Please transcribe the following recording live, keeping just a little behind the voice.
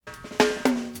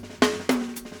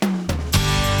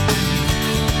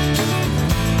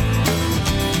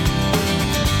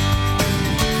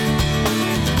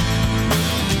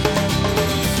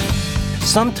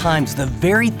Sometimes the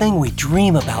very thing we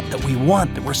dream about, that we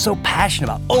want, that we're so passionate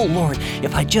about, oh Lord,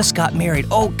 if I just got married,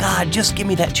 oh God, just give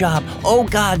me that job, oh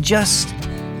God, just...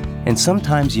 And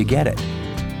sometimes you get it.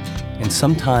 And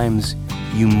sometimes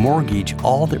you mortgage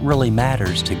all that really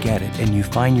matters to get it, and you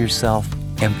find yourself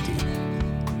empty.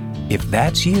 If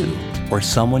that's you or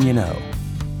someone you know,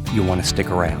 you want to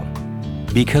stick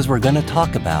around, because we're going to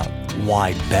talk about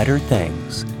why better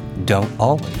things don't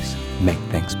always make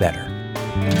things better.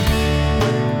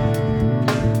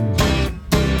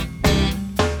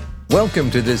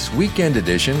 Welcome to this weekend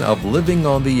edition of Living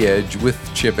on the Edge with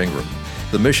Chip Ingram.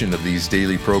 The mission of these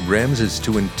daily programs is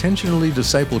to intentionally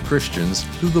disciple Christians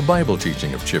through the Bible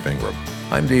teaching of Chip Ingram.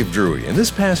 I'm Dave Drury, and this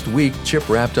past week, Chip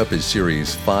wrapped up his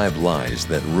series, 5 Lies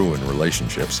That Ruin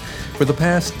Relationships. For the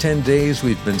past 10 days,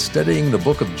 we've been studying the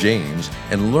book of James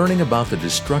and learning about the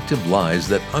destructive lies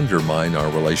that undermine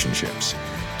our relationships.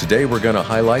 Today, we're going to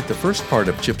highlight the first part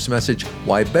of Chip's message,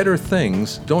 Why Better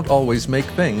Things Don't Always Make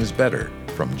Things Better,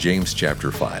 from James chapter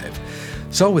 5.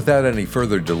 So without any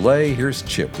further delay, here's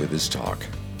Chip with his talk.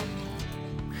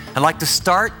 I'd like to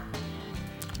start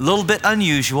a little bit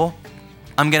unusual.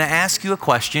 I'm going to ask you a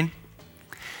question.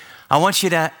 I want you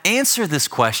to answer this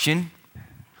question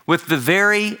with the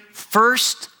very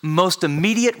first, most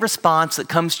immediate response that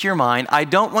comes to your mind. I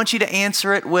don't want you to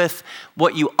answer it with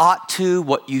what you ought to,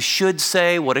 what you should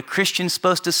say, what a Christian's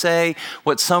supposed to say,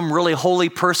 what some really holy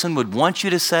person would want you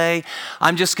to say.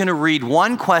 I'm just going to read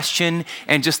one question,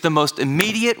 and just the most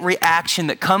immediate reaction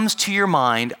that comes to your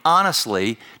mind,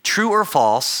 honestly, true or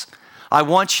false, I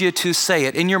want you to say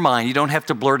it in your mind. You don't have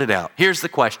to blurt it out. Here's the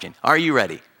question. Are you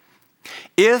ready?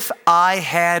 If I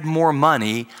had more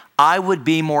money, I would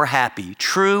be more happy.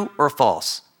 True or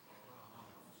false?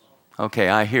 Okay,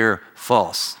 I hear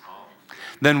false.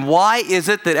 Then why is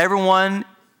it that everyone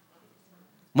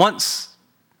wants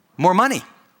more money?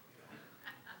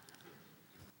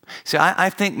 See, I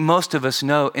think most of us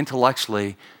know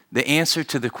intellectually the answer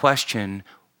to the question,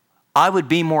 I would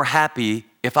be more happy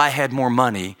if I had more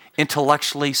money,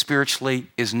 intellectually, spiritually,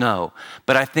 is no.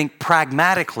 But I think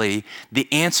pragmatically, the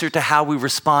answer to how we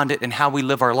respond it and how we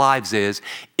live our lives is,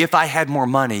 if I had more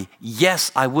money,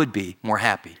 yes, I would be more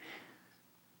happy.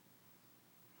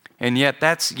 And yet,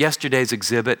 that's yesterday's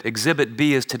exhibit. Exhibit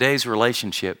B is today's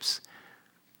relationships.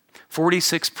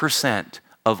 46%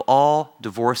 of all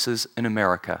divorces in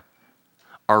America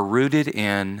are rooted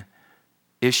in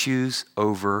issues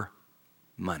over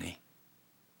money.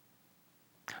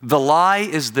 The lie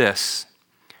is this: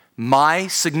 my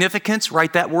significance,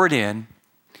 write that word in,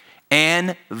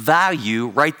 and value,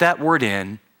 write that word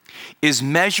in, is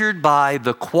measured by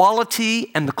the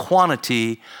quality and the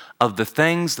quantity of the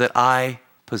things that I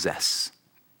possess.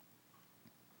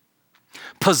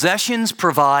 Possessions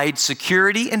provide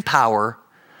security and power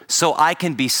so I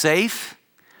can be safe,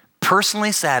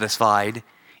 personally satisfied,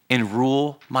 and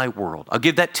rule my world. I'll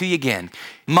give that to you again.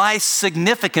 My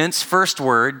significance, first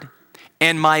word,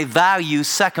 and my value,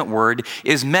 second word,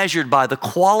 is measured by the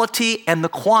quality and the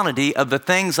quantity of the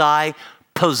things I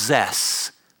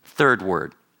possess, third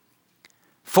word.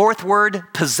 Fourth word,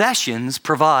 possessions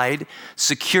provide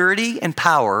security and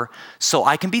power so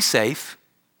I can be safe,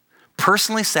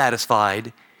 personally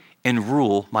satisfied, and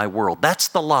rule my world. That's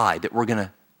the lie that we're going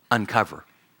to uncover.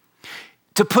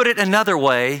 To put it another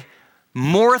way,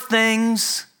 more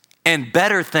things and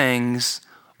better things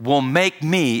will make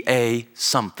me a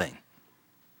something.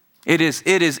 It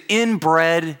is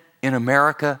inbred in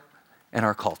America and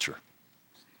our culture.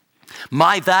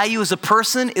 My value as a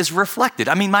person is reflected.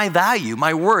 My value,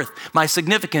 my worth, my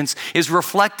significance is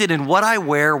reflected in what I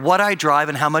wear, what I drive,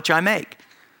 and how much I make.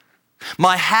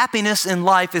 My happiness in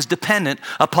life is dependent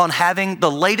upon having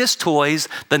the latest toys,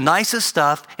 the nicest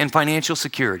stuff, and financial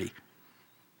security.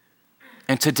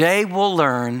 And today we'll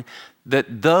learn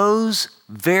that those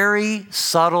very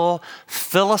subtle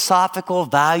philosophical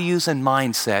values and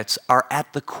mindsets are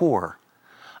at the core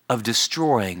of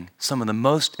destroying some of the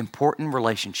most important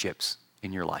relationships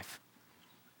in your life.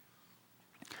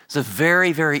 It's a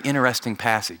very, very interesting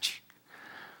passage.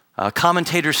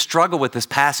 Commentators struggle with this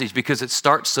passage because it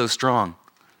starts so strong.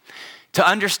 To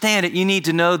understand it, you need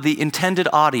to know the intended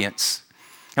audience.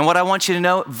 And what I want you to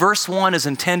know, verse 1 is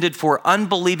intended for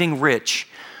unbelieving rich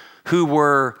who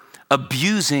were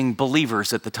abusing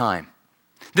believers at the time.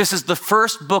 This is the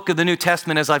first book of the New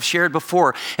Testament, as I've shared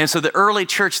before. And so the early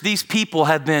church, these people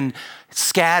have been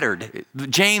scattered.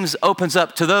 James opens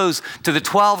up to the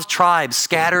 12 tribes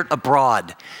scattered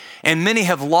abroad. And many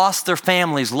have lost their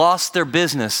families, lost their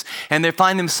business, and they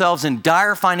find themselves in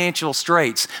dire financial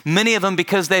straits. Many of them,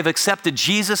 because they've accepted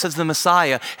Jesus as the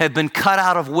Messiah, have been cut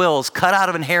out of wills, cut out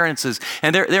of inheritances,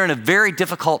 and they're in a very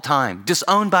difficult time,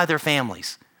 disowned by their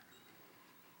families.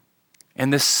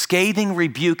 And the scathing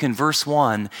rebuke in verse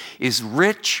 1 is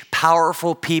rich,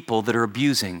 powerful people that are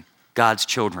abusing God's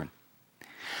children.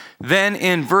 Then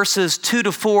in verses 2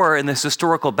 to 4 in this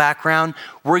historical background,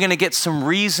 we're going to get some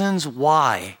reasons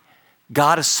why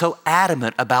God is so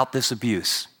adamant about this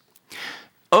abuse.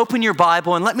 Open your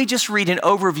Bible and let me just read an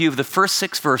overview of the first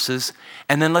 6 verses,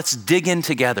 and then let's dig in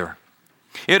together.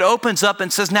 It opens up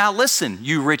and says, "Now listen,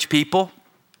 you rich people,"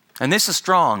 and this is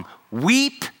strong,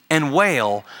 "weep and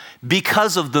wail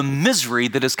because of the misery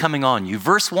that is coming on you."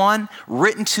 Verse 1,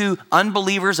 written to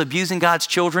unbelievers abusing God's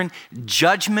children,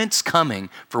 judgment's coming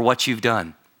for what you've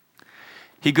done.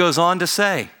 He goes on to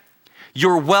say,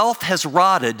 "Your wealth has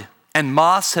rotted and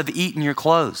moths have eaten your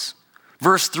clothes."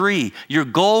 Verse 3, "Your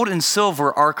gold and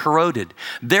silver are corroded.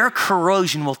 Their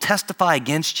corrosion will testify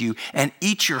against you and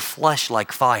eat your flesh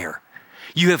like fire.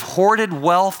 You have hoarded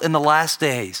wealth in the last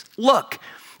days. Look,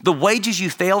 the wages you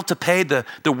failed to pay the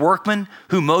workmen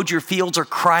who mowed your fields are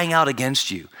crying out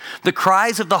against you. The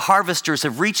cries of the harvesters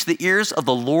have reached the ears of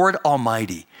the Lord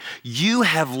Almighty. You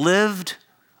have lived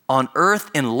on earth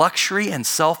in luxury and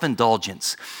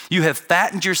self-indulgence. You have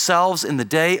fattened yourselves in the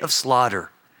day of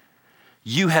slaughter.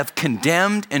 You have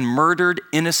condemned and murdered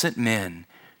innocent men,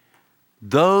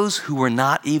 those who were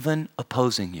not even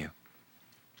opposing you."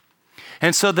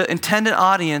 And so the intended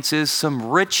audience is some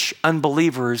rich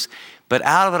unbelievers, but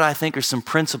out of it, I think, are some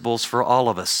principles for all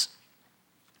of us.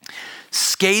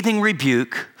 Scathing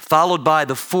rebuke, followed by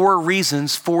the 4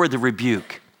 reasons for the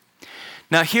rebuke.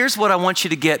 Now, here's what I want you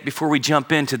to get before we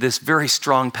jump into this very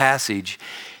strong passage.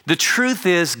 The truth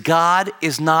is, God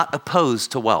is not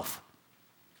opposed to wealth.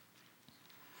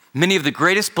 Many of the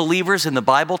greatest believers in the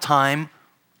Bible time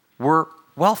were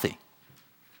wealthy.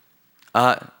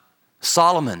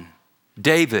 Solomon,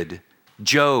 David,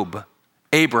 Job,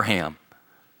 Abraham.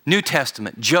 New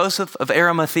Testament, Joseph of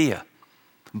Arimathea,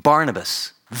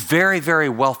 Barnabas, very, very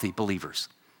wealthy believers.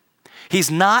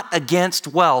 He's not against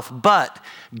wealth, but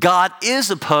God is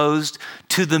opposed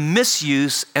to the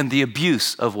misuse and the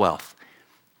abuse of wealth.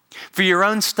 For your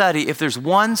own study, if there's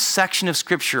one section of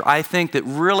Scripture I think that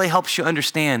really helps you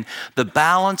understand the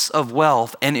balance of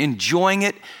wealth and enjoying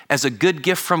it as a good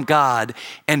gift from God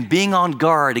and being on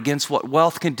guard against what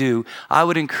wealth can do, I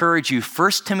would encourage you,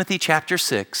 1 Timothy chapter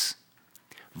 6,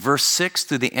 verse 6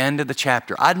 through the end of the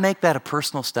chapter. I'd make that a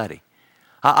personal study.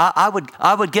 I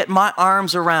would get my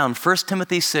arms around 1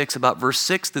 Timothy 6, about verse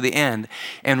 6 to the end,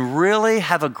 and really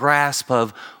have a grasp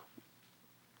of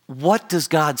what does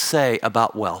God say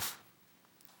about wealth.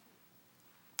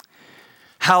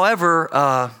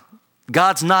 However,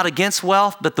 God's not against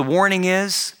wealth, but the warning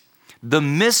is the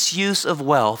misuse of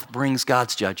wealth brings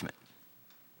God's judgment.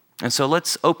 And so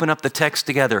let's open up the text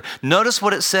together. Notice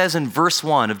what it says in verse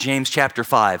 1 of James chapter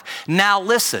 5. "Now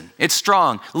listen," it's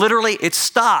strong. Literally, it's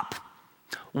stop.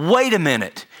 Wait a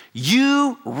minute.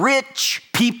 "You rich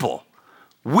people,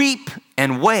 weep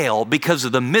and wail because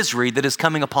of the misery that is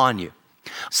coming upon you."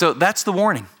 So that's the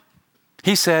warning.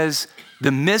 He says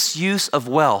the misuse of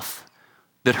wealth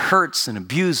that hurts and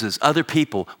abuses other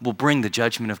people will bring the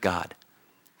judgment of God.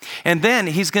 And then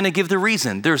he's going to give the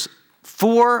reason. There's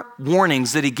 4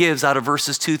 warnings that he gives out of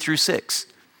verses 2 through 6.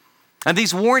 And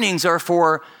these warnings are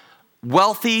for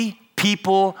wealthy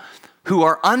people who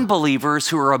are unbelievers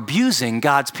who are abusing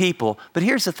God's people. But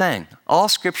here's the thing. All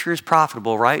Scripture is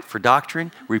profitable, right? For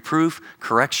doctrine, reproof,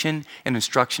 correction, and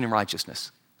instruction in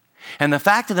righteousness. And the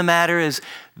fact of the matter is,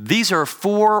 these are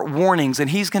 4 warnings, and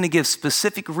he's going to give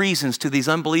specific reasons to these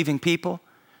unbelieving people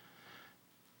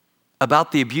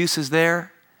about the abuses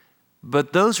there.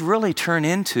 But those really turn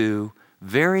into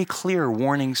very clear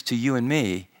warnings to you and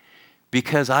me,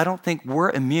 because I don't think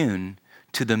we're immune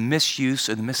to the misuse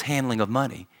or the mishandling of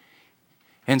money.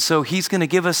 And so he's going to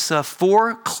give us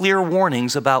 4 clear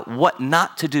warnings about what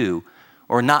not to do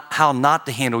or how not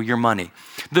to handle your money.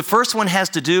 The first one has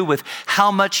to do with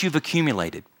how much you've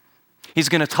accumulated. He's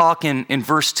going to talk in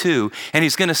verse 2, and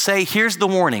he's going to say, here's the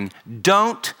warning: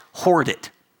 don't hoard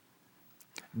it.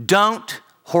 Don't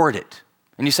hoard it.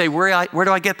 And you say, where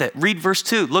do I get that? Read verse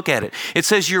 2. Look at it. It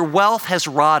says, "Your wealth has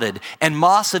rotted, and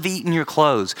moths have eaten your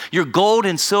clothes. Your gold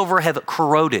and silver have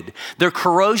corroded. Their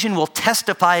corrosion will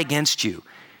testify against you."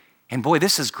 And boy,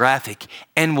 this is graphic.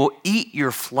 "And will eat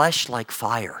your flesh like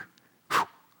fire." Whew.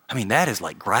 I mean, that is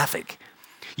like graphic.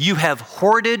 "You have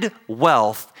hoarded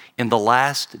wealth in the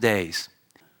last days."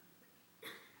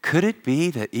 Could it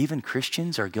be that even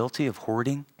Christians are guilty of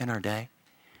hoarding in our day?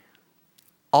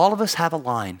 all of us have a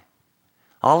line.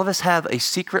 All of us have a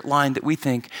secret line that we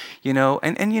think,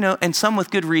 and some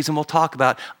with good reason will talk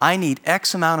about, I need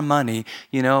X amount of money,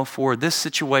 for this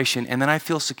situation, and then I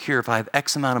feel secure if I have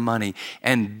X amount of money.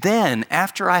 And then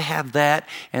after I have that,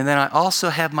 and then I also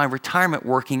have my retirement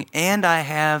working, and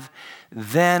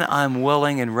then I'm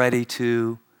willing and ready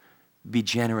to be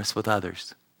generous with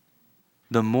others.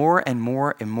 The more and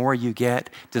more and more you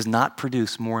get does not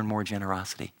produce more and more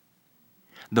generosity.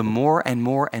 The more and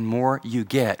more and more you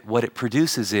get, what it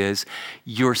produces is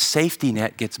your safety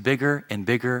net gets bigger and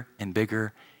bigger and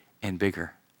bigger and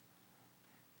bigger.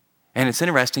 And it's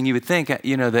interesting, you would think, that,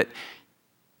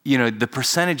 the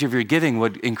percentage of your giving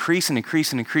would increase and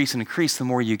increase and increase and increase the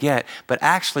more you get. But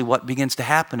actually what begins to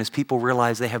happen is people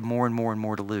realize they have more and more and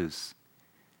more to lose.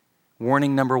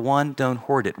 Warning number 1, don't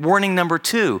hoard it. Warning number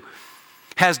 2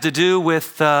 has to do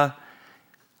with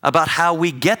about how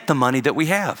we get the money that we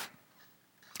have.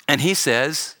 And he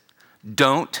says,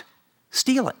 don't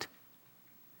steal it.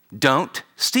 Don't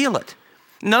steal it.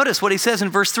 Notice what he says in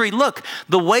verse 3. Look,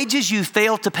 the wages you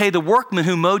failed to pay the workmen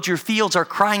who mowed your fields are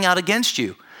crying out against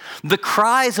you. The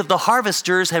cries of the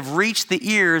harvesters have reached the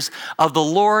ears of the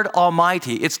Lord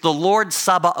Almighty. It's the Lord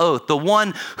Sabaoth, the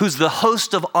one who's the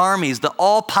host of armies, the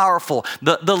all-powerful,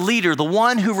 the leader, the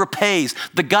one who repays,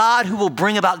 the God who will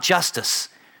bring about justice.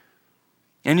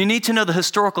 And you need to know the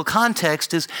historical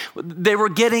context is they were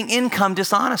getting income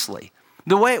dishonestly.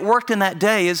 The way it worked in that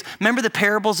day is, remember the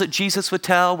parables that Jesus would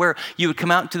tell where you would come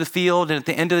out into the field and at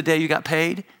the end of the day you got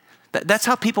paid? That's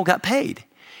how people got paid.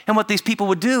 And what these people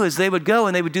would do is they would go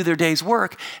and they would do their day's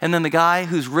work, and then the guy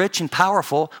who's rich and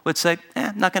powerful would say,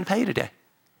 I'm not going to pay you today.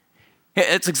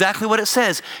 It's exactly what it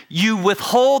says. You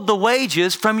withhold the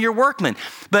wages from your workmen.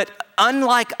 But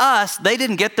unlike us, they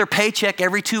didn't get their paycheck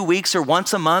every 2 weeks or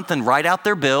once a month and write out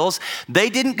their bills. They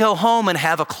didn't go home and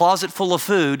have a closet full of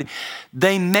food.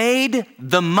 They made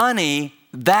the money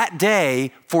that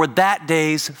day for that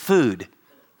day's food.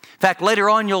 In fact, later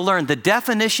on you'll learn the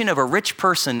definition of a rich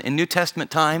person in New Testament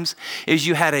times is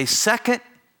you had a second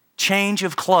change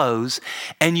of clothes,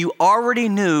 and you already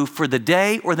knew for the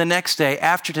day or the next day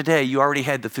after today, you already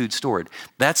had the food stored.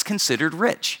 That's considered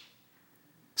rich.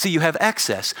 So you have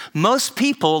excess. Most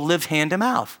people live hand to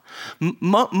mouth.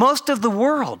 Most of the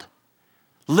world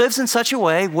lives in such a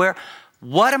way where,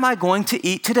 what am I going to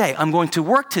eat today? I'm going to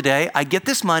work today. I get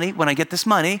this money. When I get this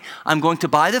money, I'm going to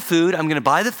buy the food. I'm going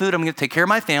to take care of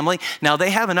my family. Now they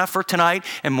have enough for tonight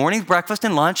and morning breakfast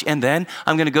and lunch, and then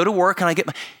I'm going to go to work and I get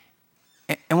my...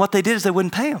 And what they did is they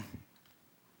wouldn't pay them.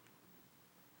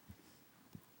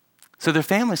 So their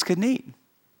families couldn't eat.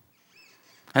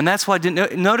 And that's why,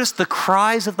 notice the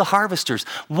cries of the harvesters.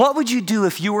 What would you do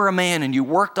if you were a man and you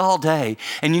worked all day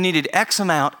and you needed X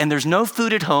amount and there's no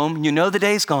food at home, you know the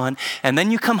day's gone, and then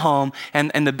you come home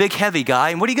and the big heavy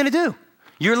guy, and what are you going to do?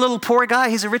 You're a little poor guy,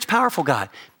 he's a rich, powerful guy,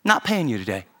 not paying you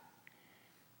today.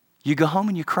 You go home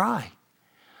and you cry.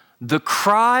 The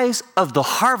cries of the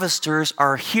harvesters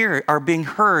are being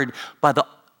heard by the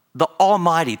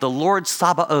Almighty, the Lord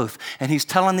Sabaoth. And he's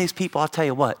telling these people, I'll tell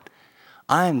you what,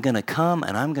 I'm going to come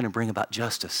and I'm going to bring about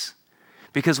justice.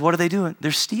 Because what are they doing?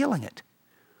 They're stealing it.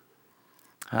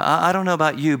 I don't know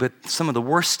about you, but some of the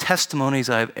worst testimonies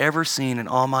I've ever seen in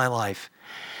all my life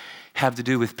have to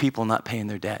do with people not paying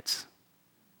their debts.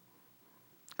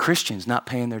 Christians not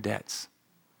paying their debts.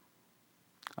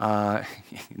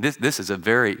 This is a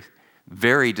very,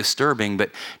 very disturbing,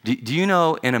 but do you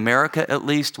know in America at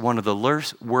least one of the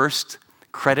worst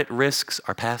credit risks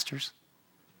are pastors?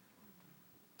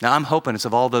 Now I'm hoping it's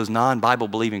of all those non-Bible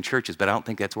believing churches, but I don't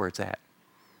think that's where it's at.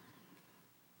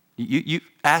 You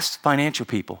ask financial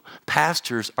people,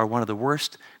 pastors are one of the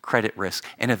worst credit risks.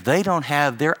 And if they don't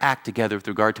have their act together with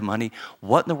regard to money,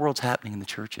 what in the world's happening in the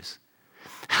churches?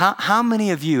 How many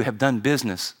of you have done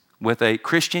business with a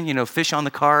Christian, fish on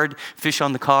the card, fish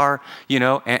on the car,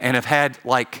 and have had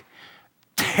like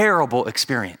terrible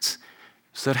experience?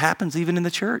 So it happens even in the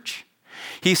church.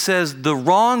 He says the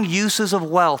wrong uses of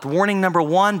wealth. Warning number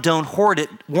 1, don't hoard it.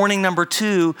 Warning number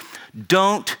 2,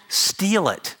 don't steal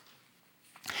it.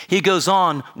 He goes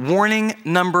on, warning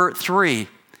number 3.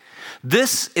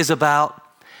 This is about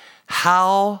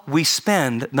how we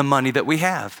spend the money that we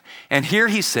have. And here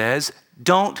he says,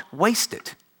 don't waste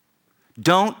it.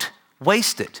 Don't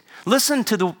waste it. Listen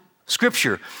to the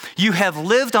scripture. You have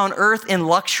lived on earth in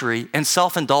luxury and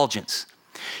self-indulgence.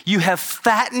 You have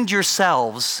fattened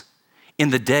yourselves in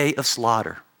the day of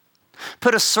slaughter.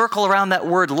 Put a circle around that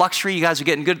word luxury. You guys are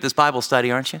getting good at this Bible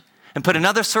study, aren't you? And put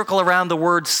another circle around the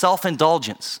word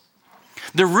self-indulgence.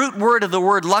 The root word of the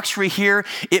word luxury here,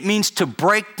 it means to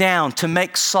break down, to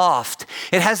make soft.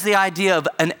 It has the idea of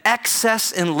an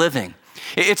excess in living.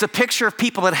 It's a picture of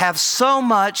people that have so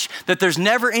much that there's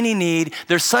never any need.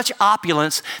 There's such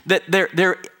opulence that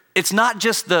it's not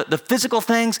just the physical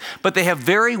things, but they have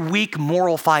very weak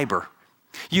moral fiber.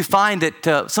 You find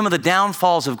that some of the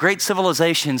downfalls of great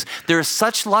civilizations, there is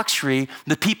such luxury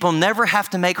that people never have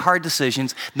to make hard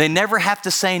decisions. They never have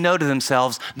to say no to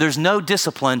themselves. There's no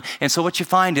discipline. And so what you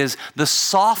find is the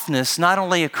softness not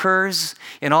only occurs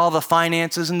in all the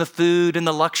finances and the food and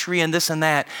the luxury and this and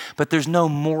that, but there's no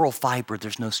moral fiber.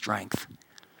 There's no strength.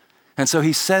 And so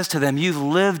he says to them, you've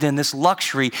lived in this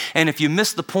luxury, and if you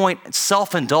miss the point,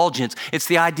 self-indulgence, it's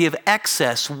the idea of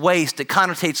excess, waste. It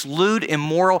connotates lewd,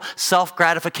 immoral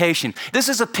self-gratification. This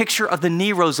is a picture of the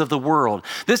Neros of the world.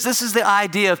 This is the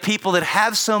idea of people that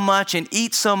have so much and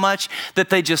eat so much that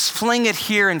they just fling it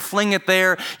here and fling it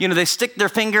there. You know, they stick their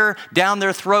finger down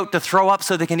their throat to throw up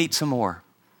so they can eat some more.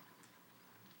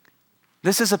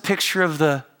 This is a picture of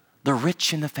the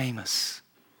rich and the famous.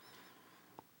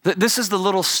 This is the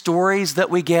little stories that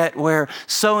we get where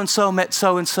so-and-so met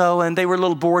so-and-so and they were a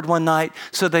little bored one night,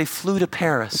 so they flew to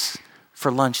Paris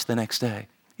for lunch the next day.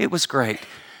 It was great.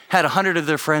 Had 100 of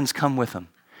their friends come with them.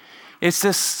 It's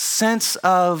this sense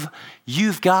of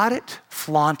you've got it,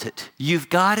 flaunt it.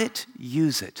 You've got it,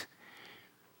 use it.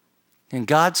 And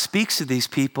God speaks to these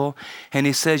people and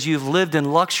he says, you've lived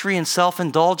in luxury and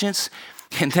self-indulgence.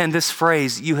 And then this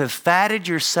phrase, you have fatted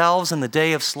yourselves in the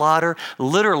day of slaughter.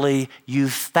 Literally,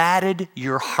 you've fatted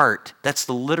your heart. That's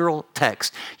the literal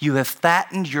text. You have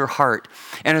fattened your heart.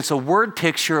 And it's a word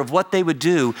picture of what they would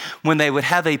do when they would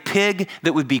have a pig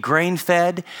that would be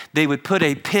grain-fed. They would put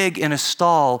a pig in a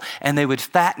stall and they would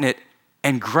fatten it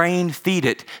and grain feed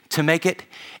it to make it.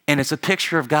 And it's a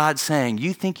picture of God saying,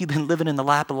 you think you've been living in the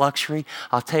lap of luxury?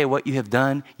 I'll tell you what you have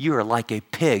done. You are like a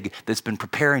pig that's been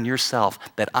preparing yourself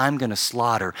that I'm going to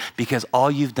slaughter because all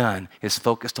you've done is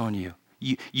focused on you.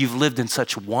 You've lived in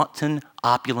such wanton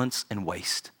opulence and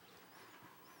waste.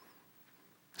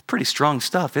 It's pretty strong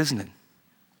stuff, isn't it?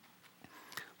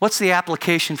 What's the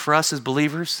application for us as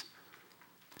believers?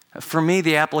 For me,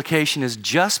 the application is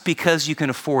just because you can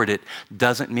afford it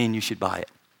doesn't mean you should buy it.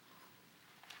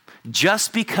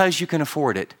 Just because you can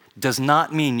afford it does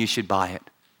not mean you should buy it.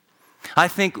 I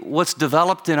think what's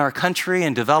developed in our country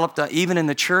and developed even in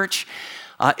the church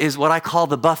is what I call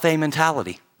the buffet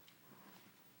mentality.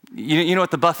 You know what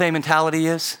the buffet mentality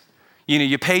is? You know,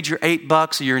 you paid your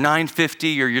 $8 or your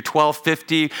 $9.50 or your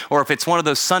 $12.50, or if it's one of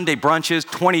those Sunday brunches,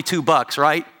 $22,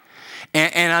 right?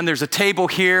 And there's a table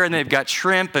here, and they've got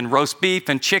shrimp and roast beef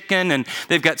and chicken, and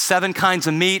they've got 7 kinds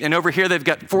of meat, and over here they've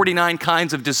got 49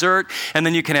 kinds of dessert, and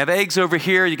then you can have eggs over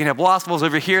here, you can have waffles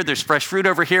over here, there's fresh fruit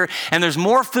over here, and there's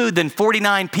more food than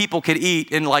 49 people could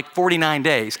eat in like 49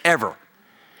 days, ever.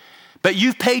 But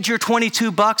you've paid your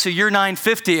 $22 or your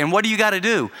 $9.50, and what do you got to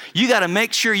do? You got to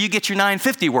make sure you get your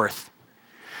 $9.50 worth.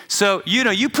 So, you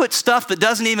know, you put stuff that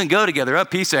doesn't even go together, a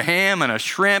piece of ham and a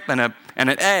shrimp and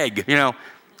an egg, you know.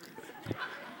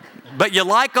 But you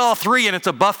like all three, and it's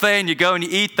a buffet, and you go and you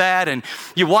eat that, and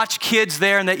you watch kids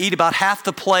there, and they eat about half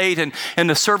the plate, and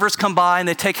the servers come by, and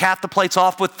they take half the plates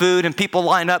off with food, and people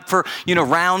line up for, you know,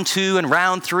 round 2 and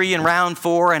round 3 and round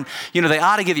 4, and, you know, they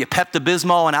ought to give you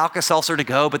Pepto-Bismol and Alka-Seltzer to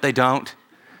go, but they don't.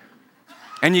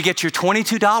 And you get your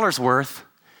 $22 worth,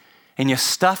 and you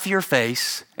stuff your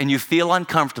face, and you feel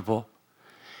uncomfortable.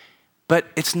 But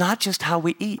it's not just how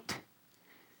we eat.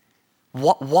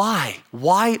 Why?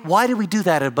 Why do we do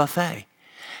that at a buffet?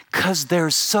 Because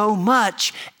there's so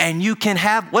much, and you can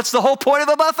have, what's the whole point of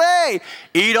a buffet?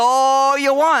 Eat all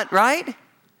you want, right?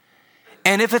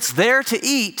 And if it's there to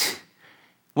eat,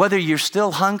 whether you're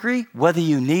still hungry, whether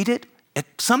you need it,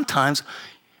 sometimes,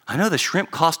 I know the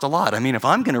shrimp cost a lot. I mean, if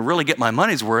I'm going to really get my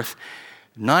money's worth,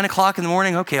 9 o'clock in the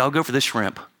morning, okay, I'll go for the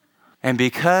shrimp. And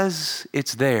because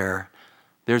it's there,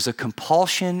 there's a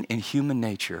compulsion in human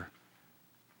nature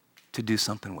to do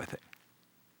something with it.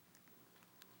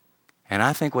 And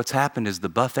I think what's happened is the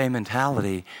buffet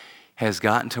mentality has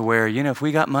gotten to where, you know, if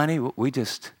we got money, we're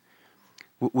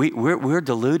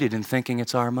deluded in thinking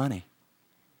it's our money.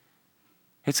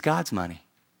 It's God's money.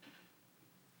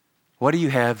 What do you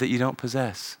have that you don't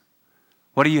possess?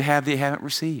 What do you have that you haven't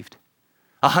received?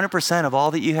 100% of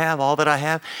all that you have, all that I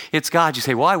have, it's God. You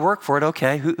say, well, I work for it.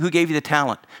 Okay, who gave you the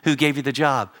talent? Who gave you the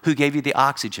job? Who gave you the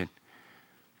oxygen?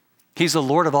 He's the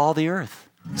Lord of all the earth.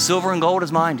 Silver and gold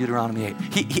is mine, Deuteronomy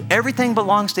 8. Everything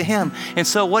belongs to him. And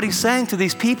so what he's saying to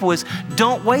these people is,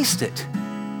 don't waste it.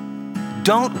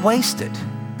 Don't waste it.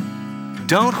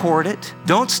 Don't hoard it.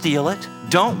 Don't steal it.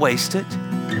 Don't waste it.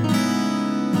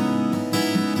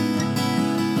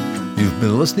 You've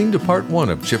been listening to part 1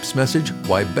 of Chip's message,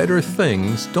 Why Better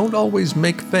Things Don't Always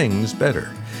Make Things Better.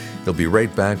 He'll be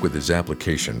right back with his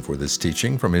application for this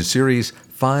teaching from his series,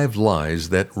 5 Lies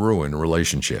That Ruin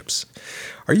Relationships.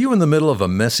 Are you in the middle of a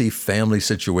messy family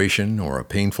situation or a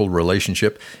painful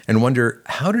relationship and wonder,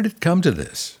 how did it come to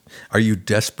this? Are you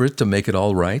desperate to make it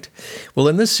all right? Well,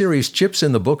 in this series, Chip's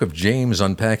in the book of James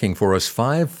unpacking for us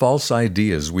 5 false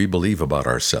ideas we believe about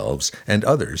ourselves and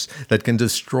others that can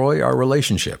destroy our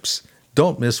relationships.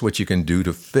 Don't miss what you can do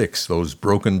to fix those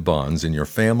broken bonds in your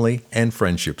family and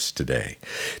friendships today.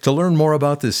 To learn more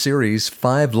about this series,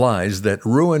 5 Lies That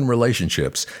Ruin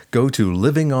Relationships, go to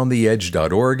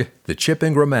livingontheedge.org, the Chip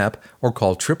Ingram app, or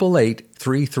call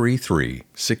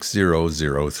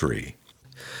 888-333-6003.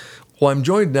 Well, I'm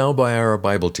joined now by our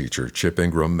Bible teacher, Chip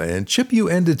Ingram. And Chip, you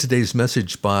ended today's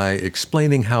message by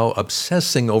explaining how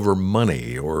obsessing over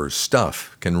money or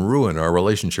stuff can ruin our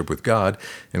relationship with God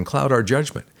and cloud our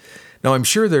judgment. Now, I'm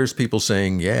sure there's people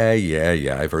saying,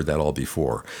 yeah, I've heard that all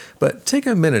before. But take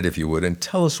a minute, if you would, and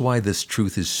tell us why this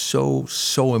truth is so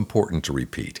important to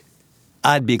repeat.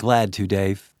 I'd be glad to,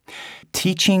 Dave.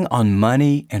 Teaching on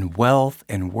money and wealth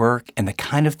and work and the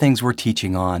kind of things we're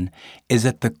teaching on is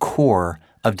at the core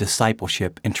of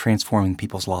discipleship and transforming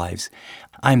people's lives.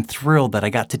 I'm thrilled that I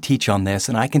got to teach on this,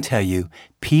 and I can tell you,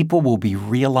 people will be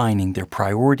realigning their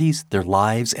priorities, their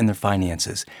lives, and their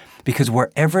finances. Because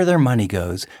wherever their money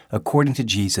goes, according to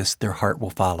Jesus, their heart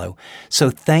will follow. So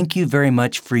thank you very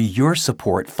much for your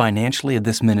support financially of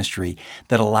this ministry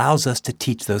that allows us to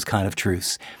teach those kind of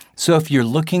truths. So if you're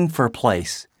looking for a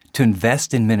place to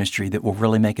invest in ministry that will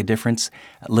really make a difference,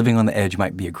 Living on the Edge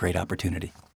might be a great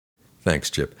opportunity. Thanks,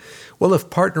 Chip. Well,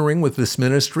 if partnering with this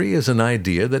ministry is an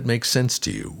idea that makes sense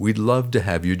to you, we'd love to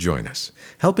have you join us.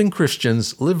 Helping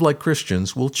Christians live like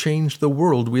Christians will change the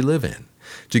world we live in.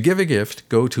 To give a gift,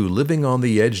 go to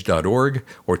livingontheedge.org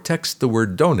or text the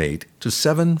word donate to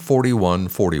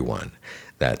 74141.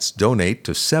 That's donate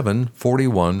to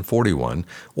 74141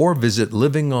 or visit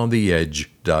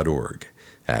livingontheedge.org.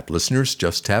 App listeners,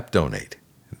 just tap donate.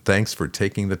 Thanks for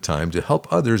taking the time to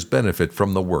help others benefit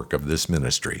from the work of this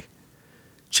ministry.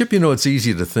 Chip, it's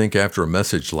easy to think after a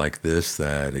message like this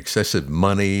that excessive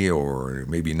money or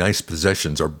maybe nice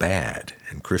possessions are bad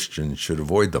and Christians should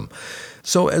avoid them.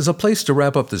 So as a place to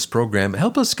wrap up this program,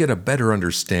 help us get a better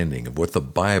understanding of what the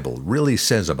Bible really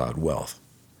says about wealth.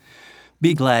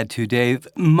 Be glad to, Dave.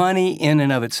 Money in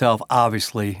and of itself,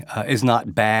 obviously, is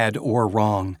not bad or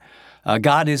wrong.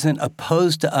 God isn't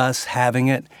opposed to us having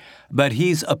it, but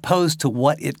He's opposed to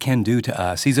what it can do to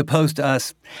us. He's opposed to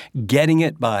us getting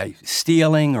it by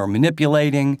stealing or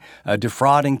manipulating,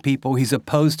 defrauding people. He's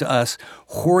opposed to us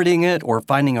hoarding it or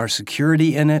finding our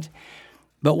security in it.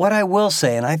 But what I will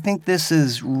say, and I think this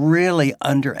is really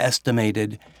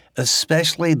underestimated,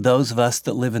 especially those of us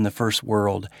that live in the first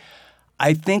world,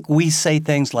 I think we say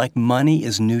things like money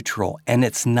is neutral, and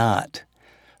it's not.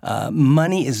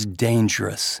 Money is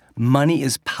dangerous. Money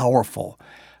is powerful.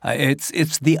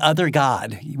 It's the other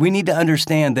God. We need to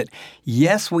understand that,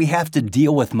 yes, we have to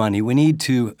deal with money. We need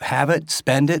to have it,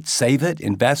 spend it, save it,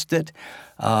 invest it,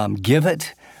 give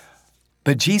it.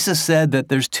 But Jesus said that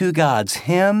there's 2 gods,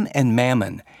 Him and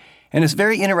Mammon. And it's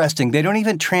very interesting. They don't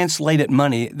even translate it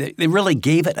money. They really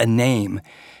gave it a name.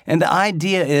 And the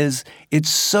idea is it's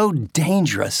so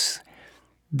dangerous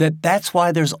that's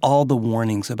why there's all the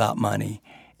warnings about money.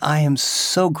 I am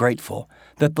so grateful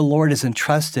that the Lord has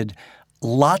entrusted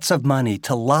lots of money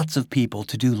to lots of people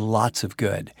to do lots of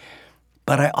good.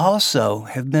 But I also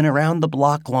have been around the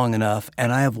block long enough,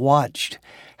 and I have watched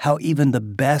how even the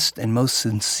best and most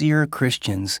sincere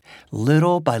Christians,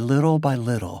 little by little by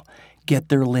little, get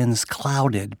their lens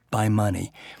clouded by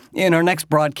money. In our next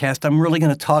broadcast, I'm really going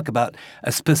to talk about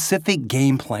a specific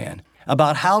game plan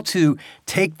about how to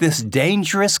take this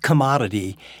dangerous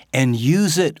commodity and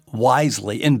use it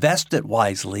wisely, invest it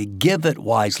wisely, give it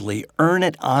wisely, earn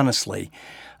it honestly.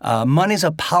 Money's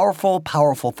a powerful,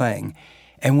 powerful thing,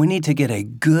 and we need to get a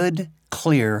good,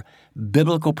 clear,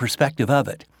 biblical perspective of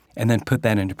it and then put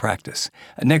that into practice.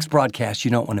 Next broadcast you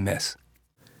don't want to miss.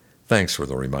 Thanks for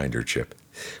the reminder, Chip.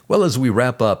 Well, as we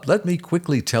wrap up, let me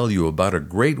quickly tell you about a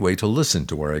great way to listen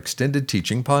to our extended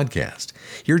teaching podcast.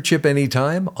 Hear Chip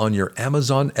anytime on your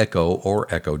Amazon Echo or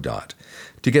Echo Dot.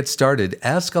 To get started,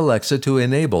 ask Alexa to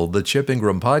enable the Chip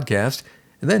Ingram podcast,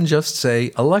 and then just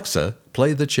say, "Alexa,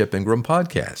 play the Chip Ingram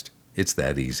podcast." It's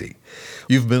that easy.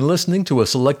 You've been listening to a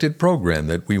selected program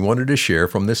that we wanted to share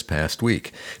from this past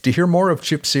week. To hear more of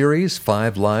Chip's series,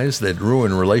 5 Lies That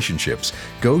Ruin Relationships,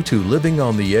 go to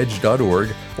livingontheedge.org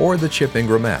or the Chip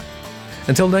Ingram app.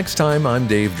 Until next time, I'm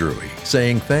Dave Drury,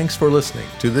 saying thanks for listening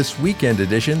to this weekend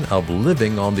edition of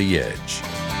Living on the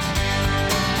Edge.